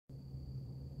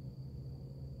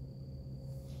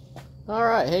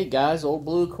Alright, hey guys, Old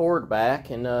Blue Cord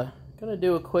back, and gonna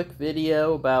do a quick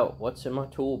video about what's in my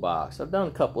toolbox. I've done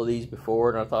a couple of these before,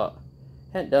 and I thought,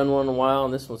 hadn't done one in a while,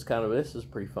 and this is a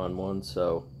pretty fun one.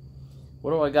 So,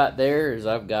 what do I got there is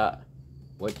I've got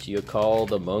what you call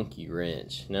the monkey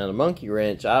wrench. Now, the monkey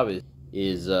wrench, obviously,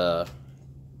 is, you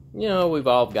know, we've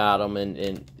all got them,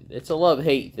 and it's a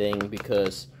love-hate thing,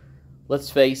 because, let's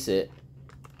face it,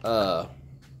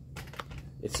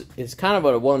 it's kind of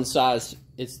a one-size,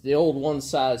 it's the old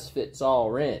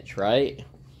one-size-fits-all wrench, right?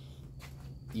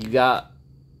 You got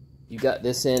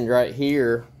this end right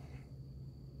here,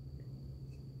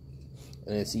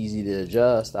 and it's easy to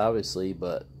adjust, obviously,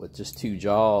 but with just two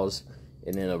jaws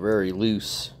and then a very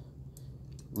loose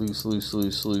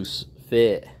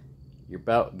fit, you're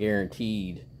about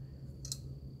guaranteed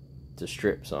to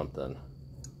strip something.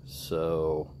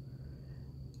 So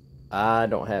I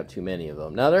don't have too many of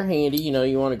them. Now, they're handy, you know,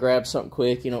 you want to grab something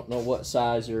quick, you don't know what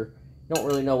size you don't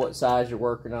really know what size you're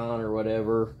working on or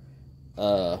whatever.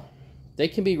 They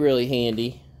can be really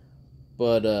handy,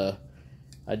 but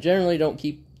I generally don't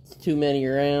keep too many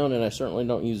around, and I certainly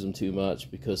don't use them too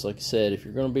much, because like I said, if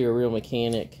you're going to be a real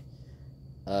mechanic,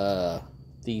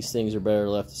 these things are better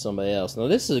left to somebody else. Now,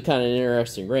 this is a kind of an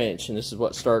interesting wrench, and this is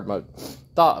what started my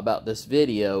thought about this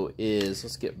video. Is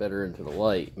let's get better into the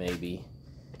light, maybe.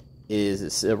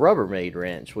 It's a Rubbermaid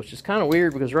wrench, which is kind of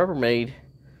weird, because Rubbermaid,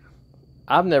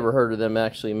 I've never heard of them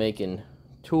actually making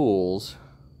tools.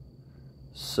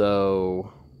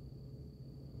 So,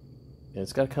 and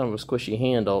it's got kind of a squishy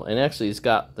handle, and actually it's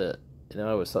got the, and I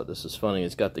always thought this was funny,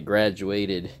 it's got the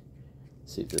graduated,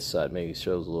 let's see if this side maybe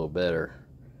shows a little better.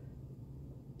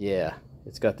 Yeah,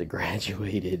 it's got the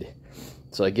graduated.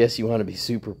 So I guess you want to be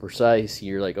super precise.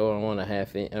 You're like, oh, I want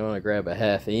to grab a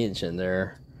 ½ inch in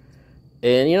there.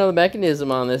 And, you know, the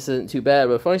mechanism on this isn't too bad.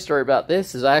 But a funny story about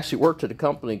this is I actually worked at a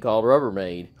company called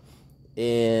Rubbermaid.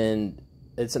 And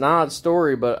it's an odd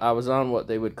story, but I was on what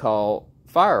they would call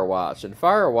Firewatch. And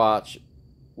Firewatch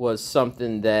was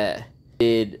something that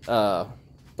did...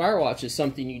 Firewatch is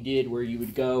something you did where you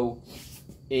would go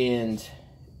and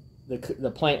the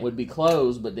plant would be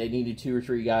closed, but they needed 2 or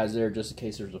 3 guys there just in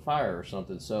case there's a fire or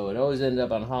something. So it always ended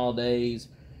up on holidays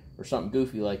or something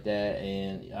goofy like that,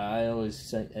 and I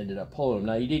always ended up pulling them.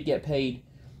 Now, you did get paid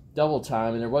double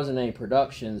time, and there wasn't any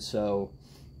production, so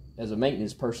as a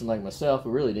maintenance person like myself,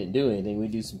 we really didn't do anything. We'd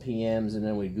do some PMs, and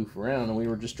then we'd goof around, and we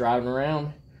were just riding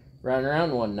around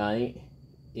one night,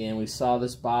 and we saw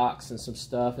this box and some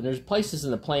stuff, and there's places in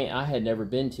the plant I had never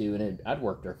been to, and I'd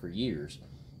worked there for years.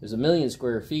 There's 1 million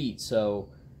square feet, so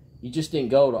you just didn't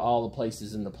go to all the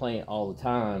places in the plant all the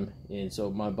time, and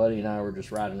so my buddy and I were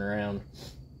just riding around,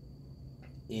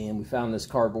 and we found this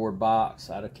cardboard box.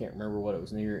 I can't remember what it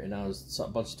was near, and I was a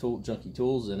bunch of junky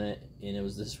tools in it, and it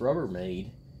was this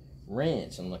Rubbermaid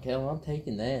wrench. I'm like, hell, I'm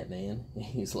taking that, man. And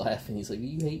he's laughing. He's like,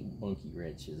 you hate monkey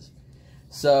wrenches.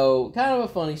 So, kind of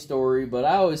a funny story, but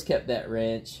I always kept that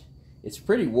wrench. It's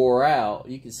pretty wore out.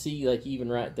 You can see, like, even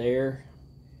right there,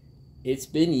 it's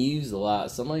been used a lot.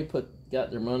 Somebody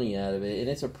got their money out of it, and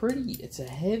it's a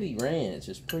heavy wrench.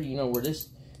 It's pretty, you know, where this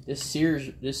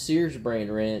Sears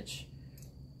brand wrench,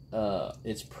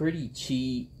 it's pretty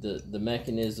cheap. The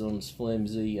mechanism's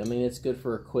flimsy. I mean, it's good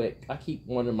for a quick. I keep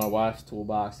one in my wife's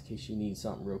toolbox in case she needs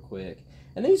something real quick.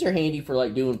 And these are handy for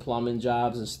like doing plumbing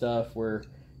jobs and stuff where,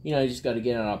 you know, you just got to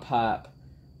get on a pipe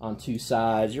on 2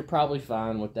 sides. You're probably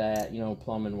fine with that, you know,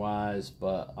 plumbing wise.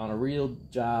 But on a real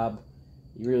job,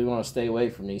 you really want to stay away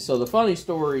from these. So the funny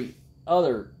story,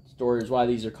 other story is why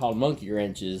these are called monkey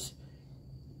wrenches.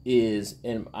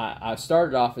 And I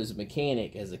started off as a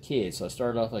mechanic as a kid, so I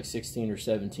started off like 16 or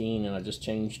 17, and I just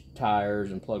changed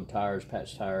tires and plugged tires,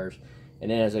 patched tires,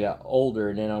 and then as I got older,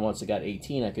 and then once I got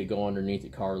 18, I could go underneath the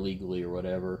car legally or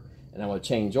whatever, and I would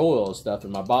change oil and stuff,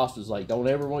 and my boss was like, don't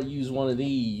ever want to use one of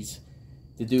these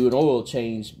to do an oil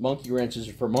change. Monkey wrenches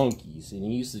are for monkeys. And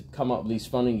he used to come up with these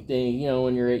funny things, you know,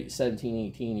 when you're 17,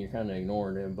 18, you're kind of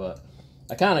ignoring them, but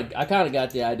I kind of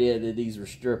got the idea that these were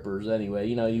strippers anyway.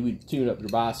 You know, you would tune up your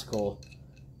bicycle,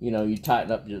 you know, you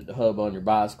tighten up the hub on your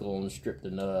bicycle and strip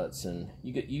the nuts, and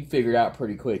you figured out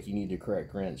pretty quick you need the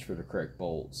correct wrench for the correct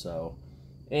bolt. So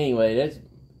anyway,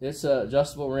 that's a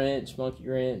adjustable wrench, monkey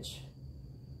wrench.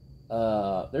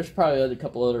 There's probably a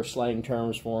couple other slang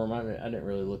terms for them. I didn't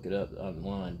really look it up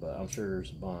online, but I'm sure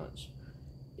there's a bunch.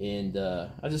 And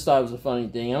I just thought it was a funny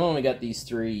thing. I only got these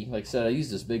 3. Like I said, I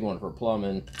used this big one for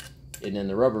plumbing. And then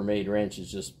the Rubbermaid wrench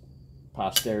is just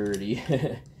posterity.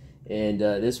 And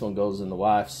this one goes in the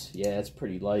wife's. Yeah, it's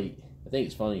pretty light. I think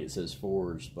it's funny it says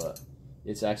Forged, but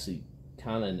it's actually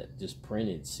kind of just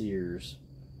printed Sears.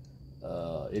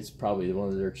 It's probably one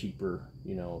of their cheaper,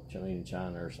 you know, made in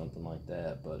China or something like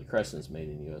that. But Crescent's made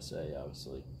in USA,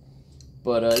 obviously.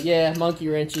 But yeah, monkey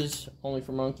wrenches only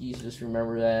for monkeys. Just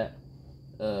remember that.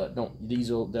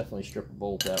 These will definitely strip a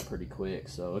bolt out pretty quick.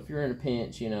 So if you're in a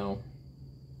pinch, you know,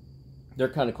 they're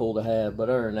kind of cool to have. But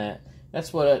other than that,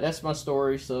 that's my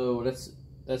story. So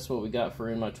that's what we got for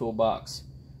in my toolbox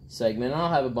segment. I'll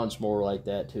have a bunch more like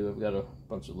that too. I've got a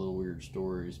bunch of little weird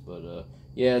stories, but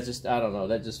yeah, it's just, I don't know,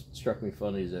 that just struck me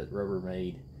funny that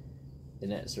Rubbermaid,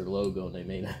 and that's their logo, and they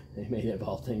made of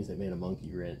all things, they made a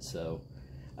monkey wrench. So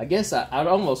I guess I'd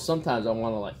almost sometimes I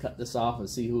want to like cut this off and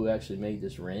see who actually made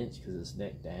this wrench, because it's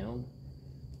neck down.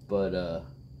 But and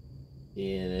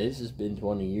this has been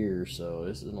 20 years, so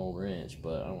this is an old wrench,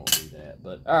 but I don't want to do that.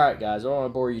 But alright guys, I don't want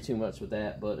to bore you too much with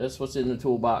that, but that's what's in the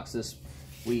toolbox this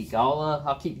week.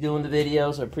 I'll keep doing the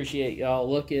videos. I appreciate y'all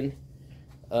looking.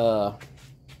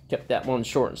 Kept that one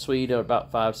short and sweet,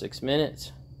 about 5-6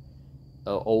 minutes.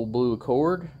 Old Blue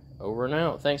Accord, over and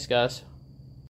out. Thanks guys.